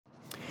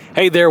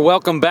Hey there,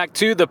 welcome back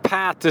to the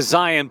Path to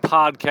Zion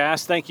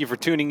podcast. Thank you for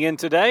tuning in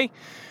today.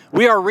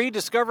 We are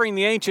rediscovering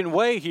the ancient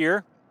way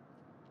here.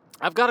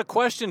 I've got a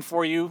question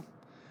for you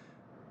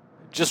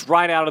just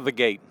right out of the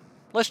gate.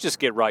 Let's just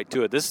get right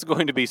to it. This is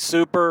going to be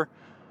super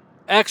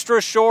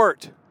extra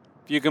short,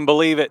 if you can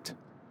believe it.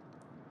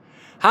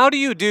 How do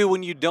you do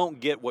when you don't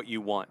get what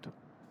you want?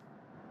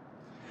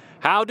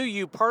 How do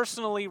you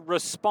personally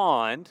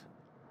respond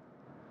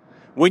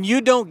when you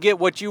don't get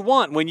what you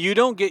want, when you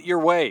don't get your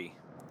way?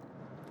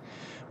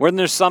 When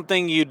there's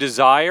something you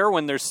desire,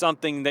 when there's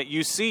something that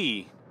you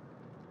see,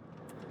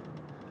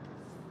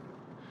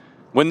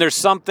 when there's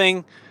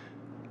something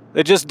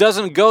that just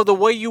doesn't go the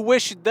way you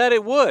wish that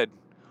it would,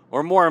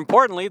 or more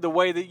importantly, the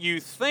way that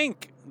you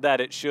think that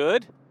it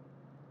should.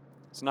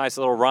 It's a nice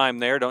little rhyme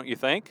there, don't you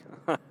think?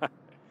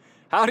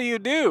 How do you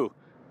do?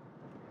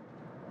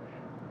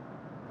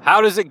 How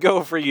does it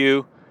go for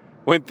you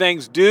when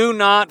things do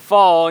not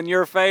fall in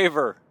your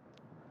favor?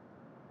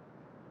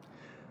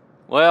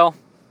 Well,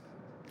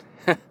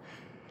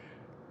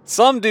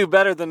 some do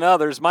better than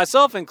others,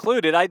 myself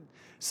included.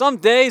 Some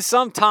days,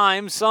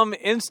 sometimes, some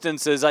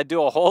instances, I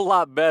do a whole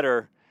lot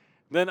better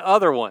than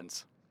other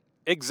ones.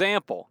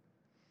 Example,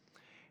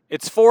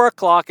 it's 4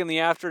 o'clock in the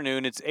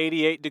afternoon, it's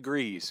 88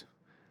 degrees.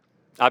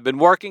 I've been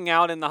working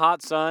out in the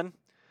hot sun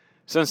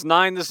since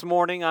 9 this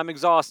morning. I'm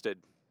exhausted.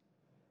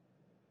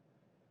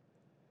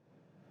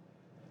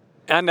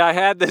 And I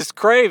had this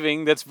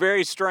craving that's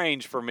very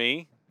strange for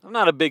me. I'm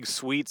not a big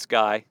sweets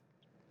guy.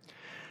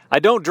 I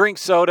don't drink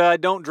soda. I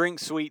don't drink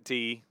sweet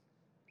tea.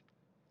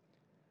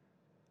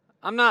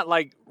 I'm not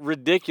like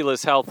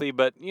ridiculous healthy,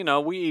 but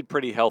we eat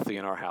pretty healthy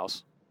in our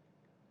house.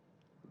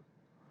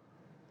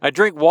 I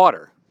drink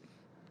water.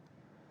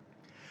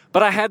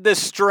 But I had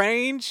this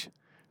strange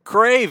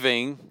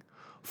craving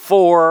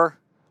for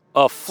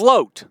a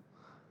float.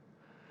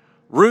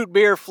 Root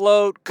beer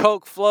float,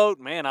 Coke float,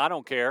 man, I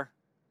don't care.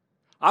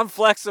 I'm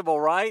flexible,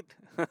 right?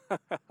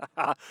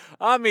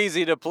 I'm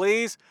easy to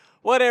please.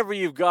 Whatever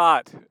you've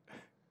got.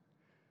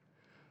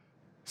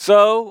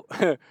 So,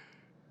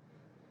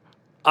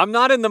 I'm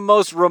not in the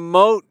most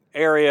remote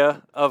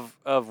area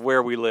of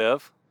where we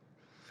live,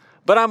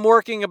 but I'm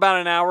working about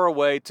an hour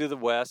away to the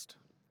west.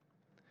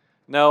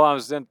 No, I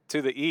was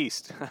to the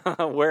east.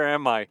 Where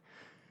am I?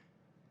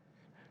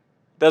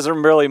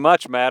 Doesn't really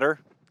much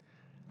matter.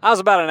 I was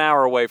about an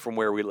hour away from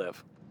where we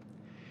live.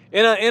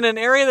 In an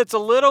area that's a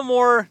little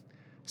more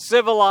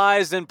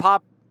civilized and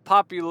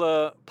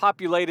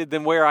populated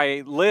than where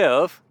I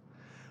live,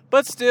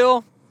 but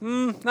still,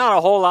 not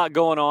a whole lot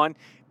going on.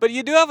 But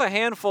you do have a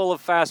handful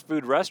of fast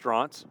food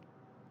restaurants.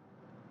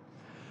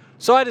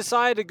 So I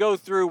decided to go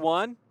through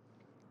one.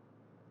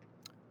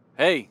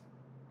 Hey,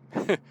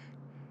 do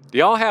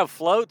y'all have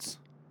floats?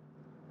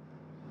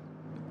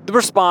 The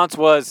response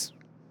was,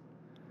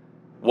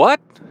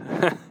 what?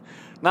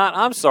 Not,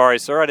 I'm sorry,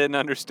 sir, I didn't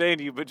understand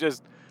you, but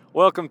just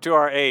welcome to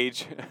our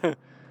age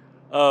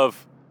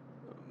of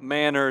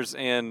manners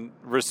and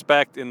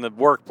respect in the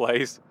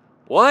workplace.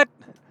 What?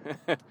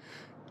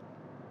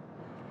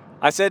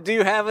 I said, do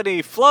you have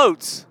any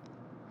floats?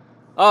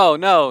 Oh,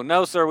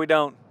 no, sir, we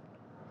don't.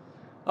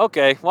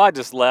 Okay, well, I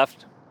just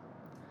left.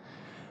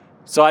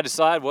 So I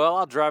decided, well,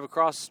 I'll drive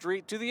across the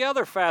street to the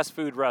other fast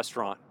food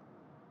restaurant.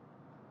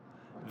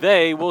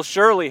 They will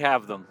surely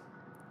have them.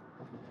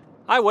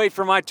 I wait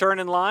for my turn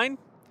in line,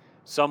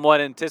 somewhat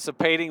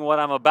anticipating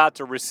what I'm about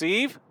to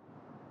receive.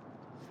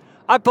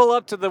 I pull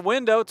up to the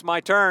window, it's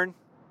my turn.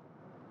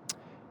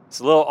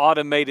 It's a little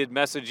automated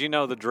message, you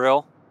know the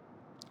drill.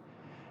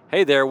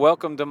 Hey there,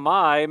 welcome to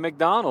my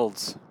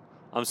McDonald's.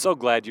 I'm so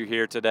glad you're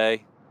here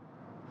today.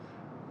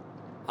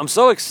 I'm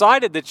so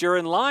excited that you're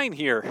in line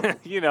here.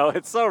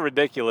 It's so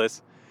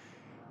ridiculous.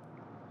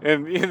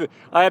 And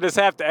I just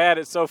have to add,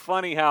 it's so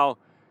funny how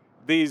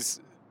these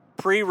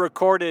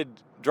pre-recorded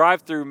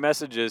drive-through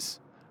messages,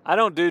 I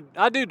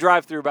do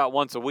drive-through about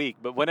once a week,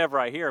 but whenever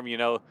I hear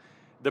them,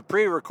 the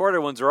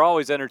pre-recorded ones are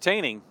always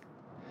entertaining.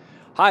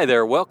 Hi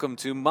there, welcome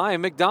to my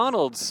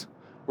McDonald's.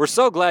 We're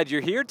so glad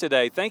you're here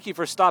today. Thank you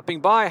for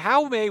stopping by.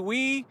 How may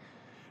we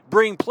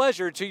bring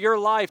pleasure to your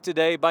life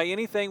today by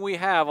anything we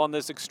have on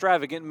this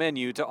extravagant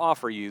menu to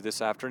offer you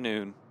this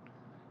afternoon?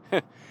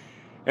 and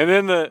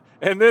then the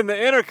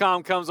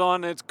intercom comes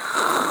on and it's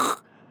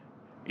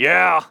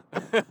yeah.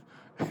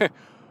 Can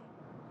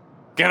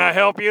I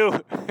help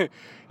you?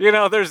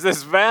 There's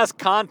this vast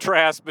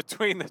contrast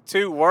between the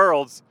two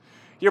worlds.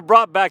 You're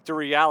brought back to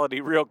reality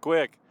real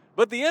quick.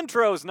 But the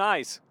intro is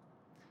nice.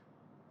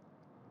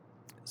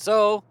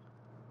 So,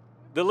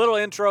 the little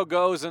intro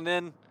goes, and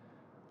then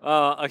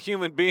a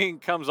human being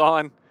comes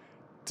on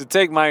to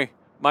take my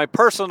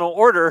personal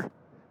order,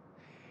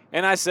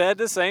 and I said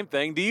the same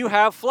thing. Do you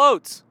have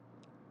floats?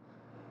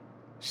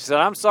 She said,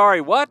 I'm sorry,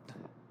 what?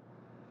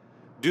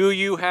 Do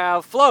you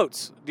have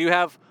floats? Do you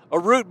have a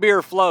root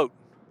beer float?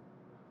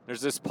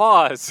 There's this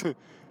pause.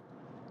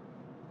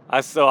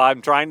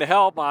 I'm trying to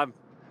help. I'm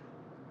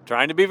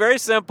trying to be very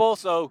simple.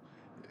 So,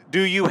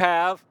 do you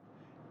have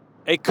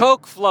a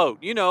Coke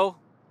float?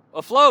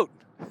 A float.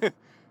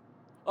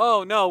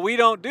 Oh, no, we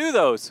don't do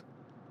those.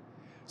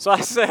 So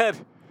I said,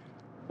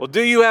 well,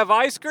 do you have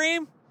ice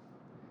cream?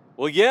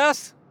 Well,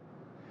 yes.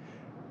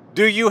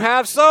 Do you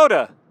have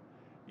soda?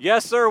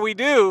 Yes, sir, we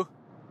do.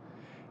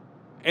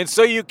 And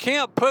so you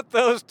can't put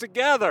those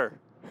together.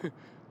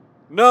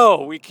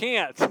 No, we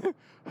can't.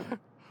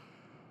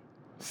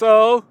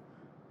 So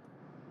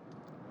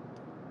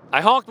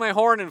I honked my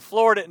horn and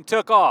floored it and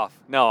took off.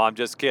 No, I'm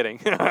just kidding.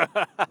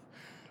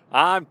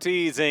 I'm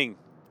teasing.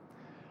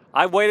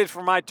 I waited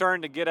for my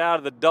turn to get out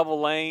of the double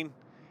lane,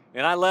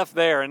 and I left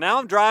there. And now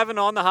I'm driving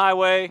on the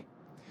highway,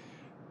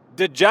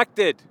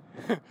 dejected.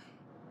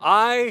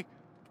 I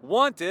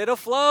wanted a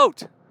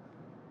float.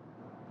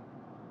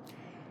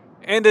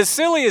 And as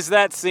silly as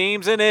that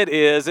seems, and it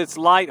is, it's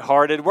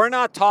lighthearted. We're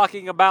not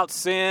talking about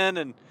sin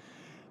and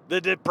the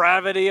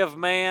depravity of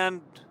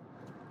man.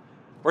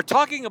 We're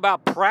talking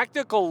about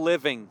practical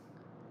living,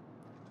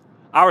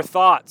 our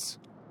thoughts.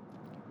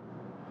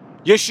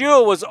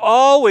 Yeshua was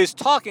always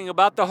talking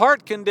about the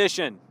heart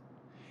condition.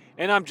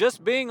 And I'm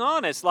just being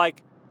honest,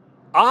 like,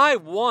 I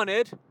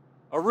wanted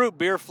a root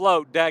beer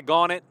float,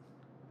 daggone it.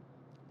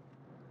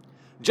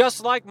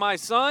 Just like my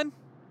son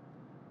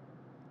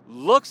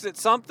looks at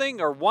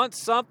something or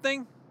wants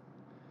something.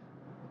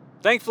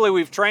 Thankfully,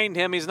 we've trained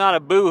him. He's not a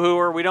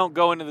boo-hooer. We don't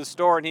go into the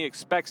store and he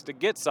expects to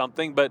get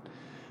something. But,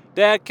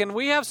 Dad, can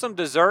we have some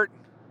dessert?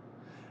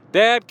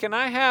 Dad, can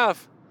I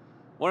have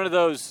one of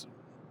those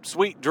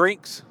sweet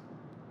drinks?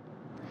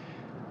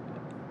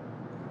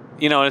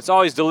 You know, and it's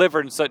always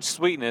delivered in such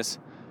sweetness.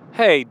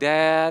 Hey,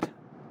 Dad,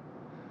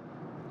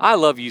 I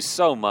love you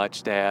so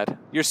much, Dad.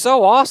 You're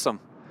so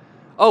awesome.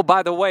 Oh,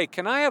 by the way,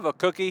 can I have a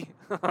cookie?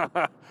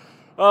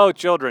 Oh,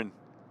 children,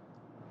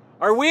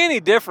 are we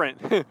any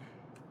different?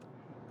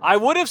 I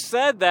would have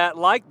said that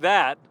like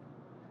that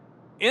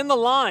in the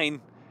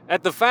line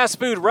at the fast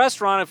food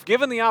restaurant if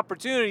given the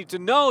opportunity to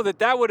know that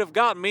that would have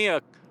gotten me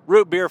a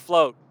root beer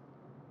float.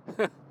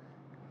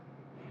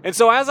 And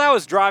so as I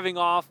was driving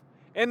off,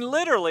 and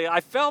literally I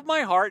felt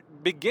my heart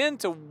begin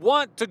to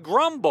want to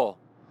grumble.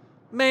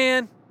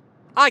 Man,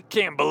 I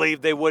can't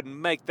believe they wouldn't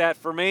make that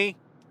for me.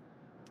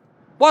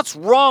 What's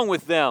wrong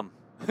with them?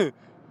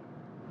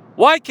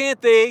 Why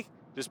can't they,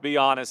 just be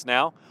honest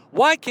now,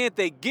 why can't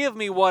they give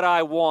me what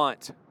I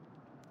want?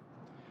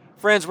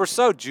 Friends, we're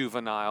so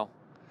juvenile.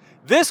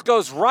 This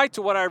goes right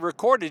to what I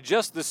recorded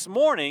just this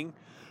morning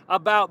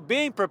about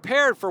being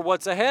prepared for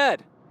what's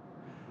ahead.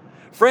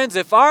 Friends,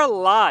 if our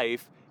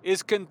life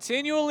is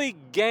continually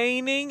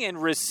gaining and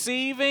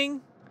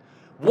receiving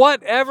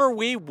whatever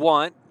we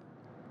want,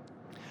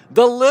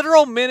 the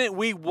literal minute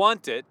we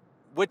want it,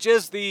 which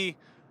is the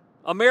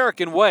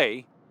American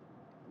way,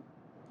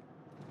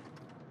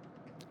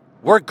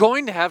 we're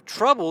going to have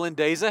trouble in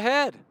days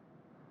ahead.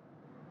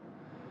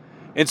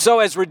 And so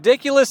as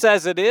ridiculous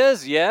as it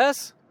is,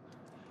 yes,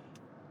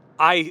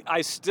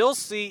 I still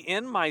see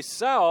in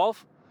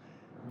myself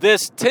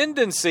this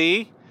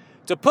tendency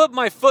to put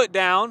my foot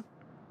down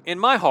in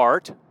my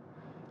heart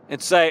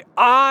and say,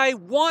 I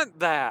want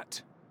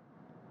that.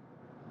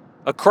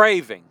 A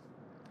craving.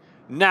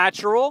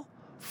 Natural,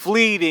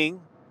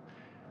 fleeting,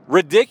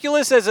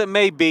 ridiculous as it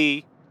may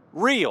be,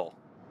 real.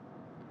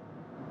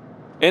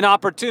 An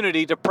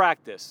opportunity to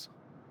practice.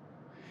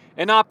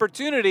 An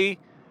opportunity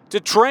to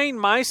train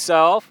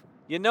myself.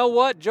 You know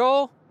what,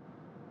 Joel?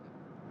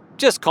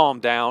 Just calm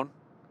down.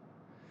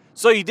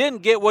 So you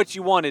didn't get what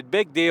you wanted.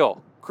 Big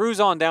deal. Cruise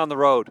on down the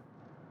road.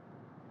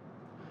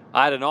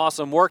 I had an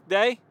awesome work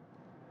day.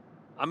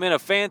 I'm in a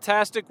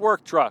fantastic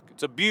work truck.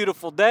 It's a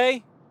beautiful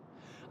day.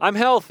 I'm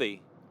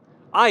healthy.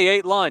 I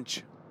ate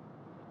lunch.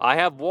 I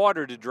have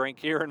water to drink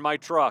here in my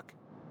truck.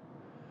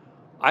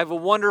 I have a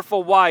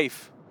wonderful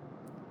wife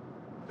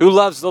who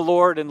loves the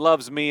Lord and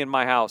loves me and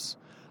my house.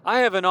 I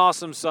have an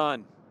awesome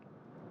son.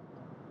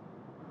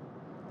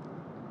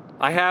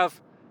 I have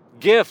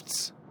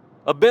gifts,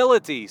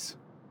 abilities,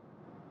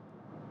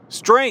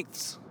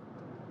 strengths,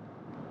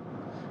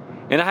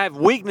 and I have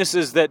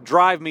weaknesses that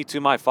drive me to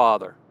my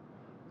Father.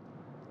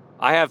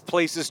 I have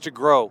places to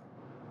grow.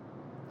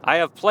 I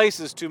have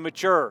places to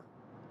mature.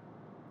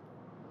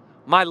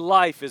 My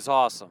life is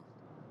awesome.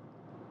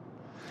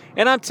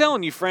 And I'm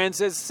telling you,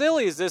 friends, as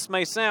silly as this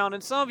may sound,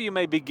 and some of you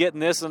may be getting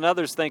this and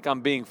others think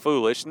I'm being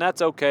foolish, and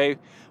that's okay,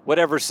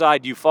 whatever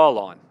side you fall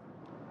on.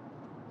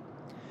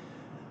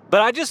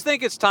 But I just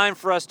think it's time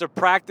for us to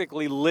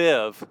practically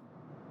live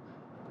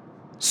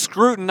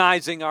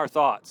scrutinizing our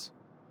thoughts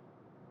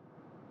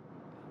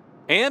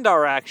and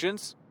our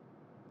actions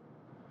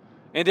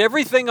and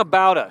everything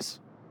about us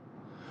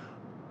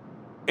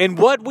and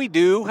what we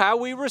do, how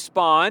we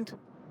respond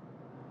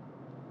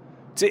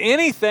to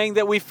anything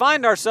that we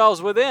find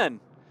ourselves within,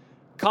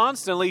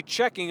 constantly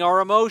checking our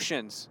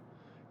emotions,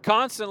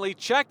 constantly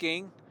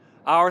checking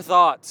our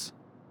thoughts.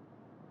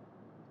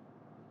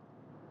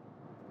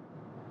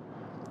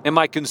 Am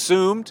I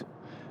consumed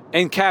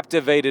and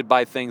captivated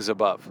by things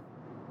above?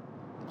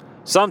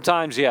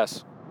 Sometimes,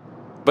 yes,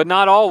 but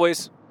not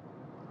always.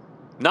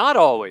 Not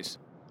always.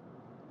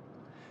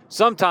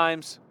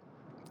 Sometimes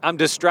I'm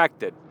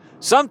distracted.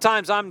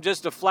 Sometimes I'm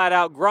just a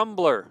flat-out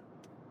grumbler.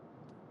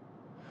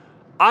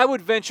 I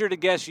would venture to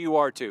guess you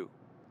are too.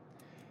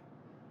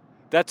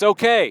 That's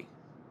okay.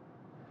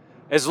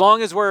 As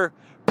long as we're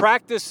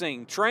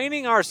practicing,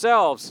 training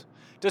ourselves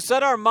to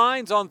set our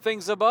minds on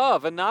things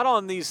above and not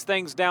on these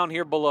things down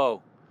here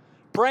below.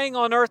 Praying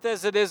on earth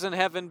as it is in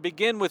heaven,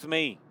 begin with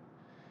me.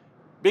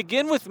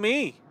 Begin with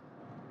me.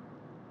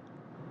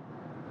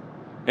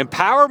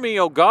 Empower me,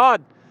 O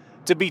God,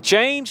 to be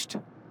changed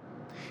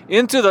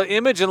into the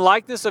image and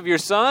likeness of your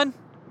Son.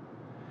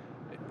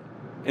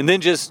 And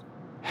then just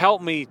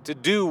help me to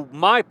do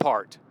my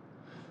part.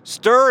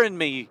 Stir in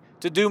me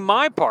to do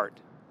my part.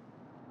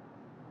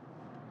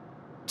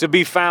 To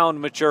be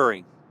found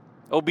maturing,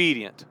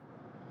 obedient,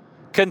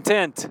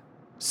 content,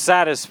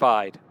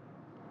 satisfied.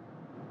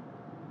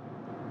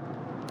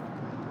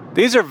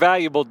 These are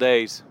valuable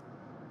days.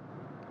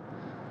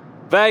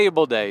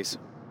 Valuable days.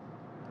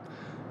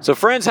 So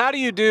friends, how do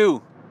you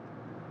do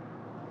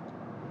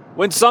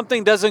when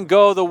something doesn't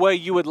go the way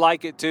you would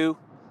like it to?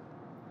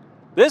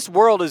 This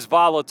world is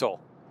volatile.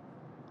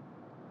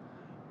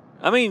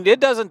 I mean, it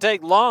doesn't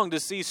take long to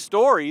see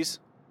stories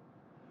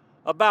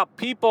about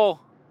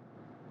people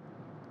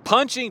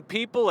punching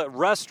people at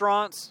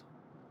restaurants,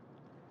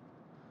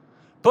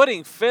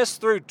 putting fists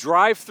through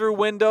drive-through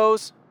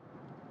windows,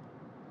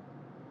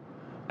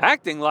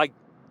 acting like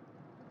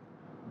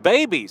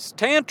babies,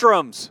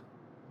 tantrums.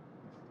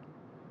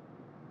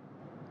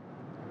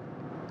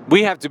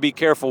 We have to be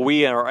careful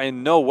we are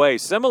in no way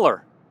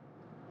similar.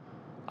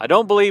 I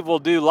don't believe we'll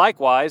do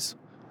likewise.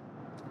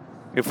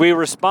 If we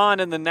respond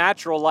in the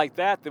natural like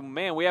that, then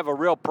man, we have a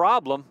real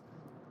problem.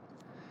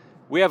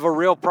 We have a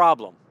real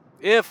problem.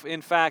 If,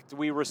 in fact,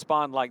 we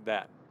respond like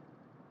that.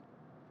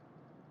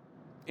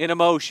 In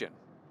emotion.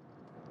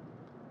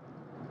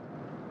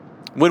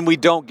 When we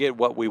don't get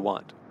what we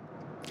want.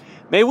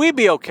 May we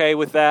be okay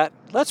with that.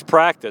 Let's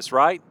practice,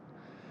 right?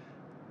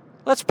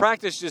 Let's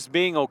practice just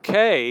being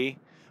okay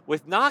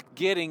with not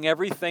getting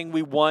everything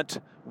we want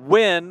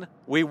when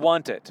we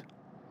want it.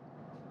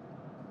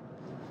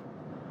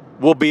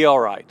 We'll be all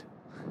right.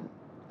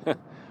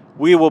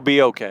 We will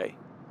be okay.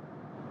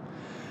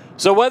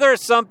 So whether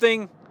it's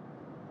something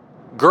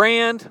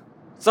grand,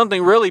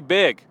 something really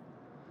big,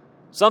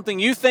 something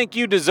you think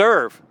you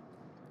deserve,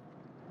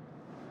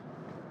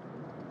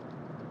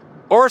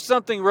 or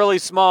something really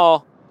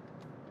small,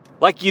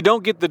 like you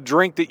don't get the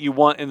drink that you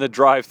want in the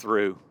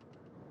drive-thru,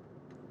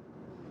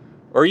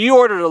 or you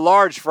ordered a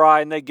large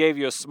fry and they gave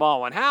you a small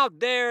one. How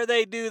dare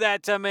they do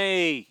that to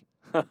me?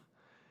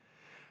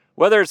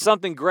 Whether it's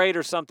something great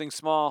or something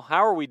small,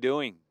 how are we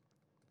doing?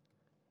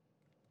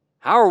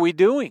 How are we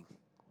doing?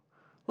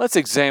 Let's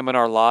examine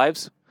our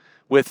lives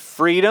with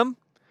freedom,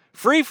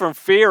 free from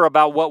fear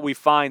about what we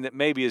find that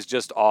maybe is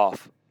just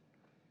off.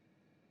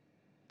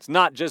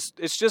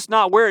 It's just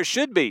not where it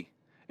should be.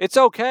 It's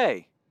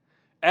okay,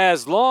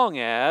 as long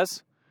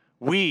as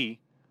we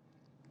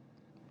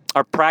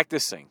are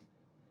practicing,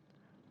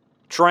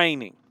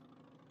 training,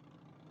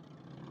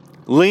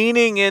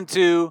 leaning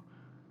into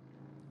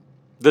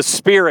the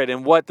Spirit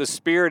and what the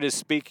Spirit is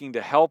speaking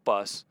to help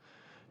us,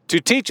 to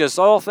teach us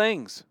all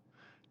things,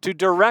 to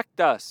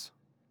direct us,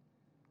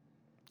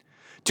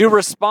 to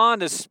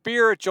respond as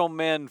spiritual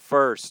men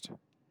first.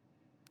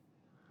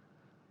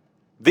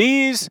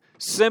 These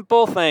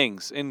simple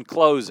things, in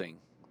closing,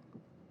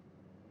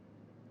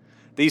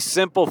 these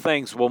simple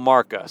things will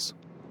mark us.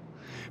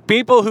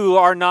 People who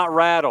are not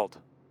rattled.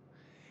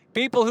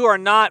 People who are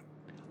not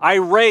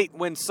irate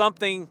when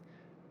something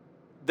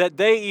that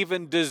they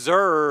even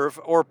deserve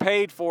or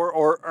paid for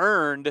or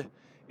earned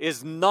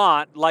is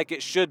not like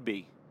it should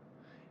be.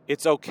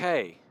 It's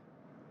okay.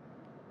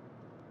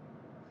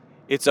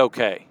 It's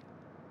okay.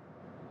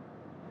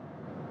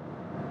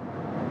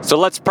 So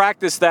let's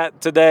practice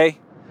that today.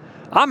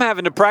 I'm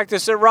having to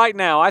practice it right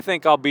now. I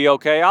think I'll be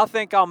okay. I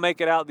think I'll make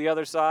it out the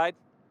other side.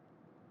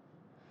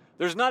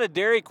 There's not a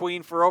Dairy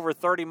Queen for over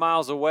 30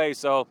 miles away,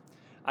 so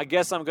I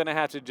guess I'm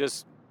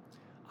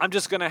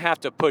just going to have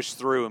to push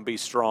through and be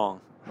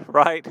strong,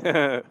 right?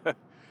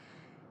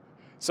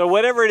 So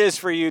whatever it is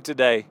for you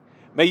today,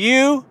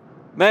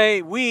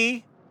 may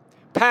we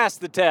pass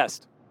the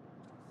test.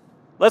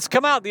 Let's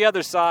come out the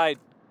other side.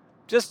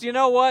 Just, you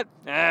know what?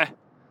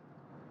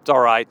 It's all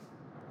right.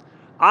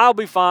 I'll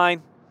be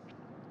fine.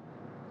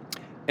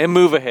 And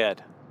move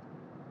ahead.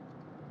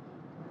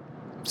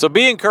 So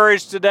be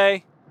encouraged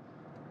today.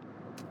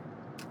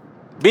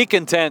 Be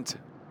content.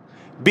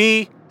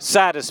 Be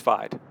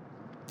satisfied.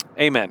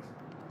 Amen.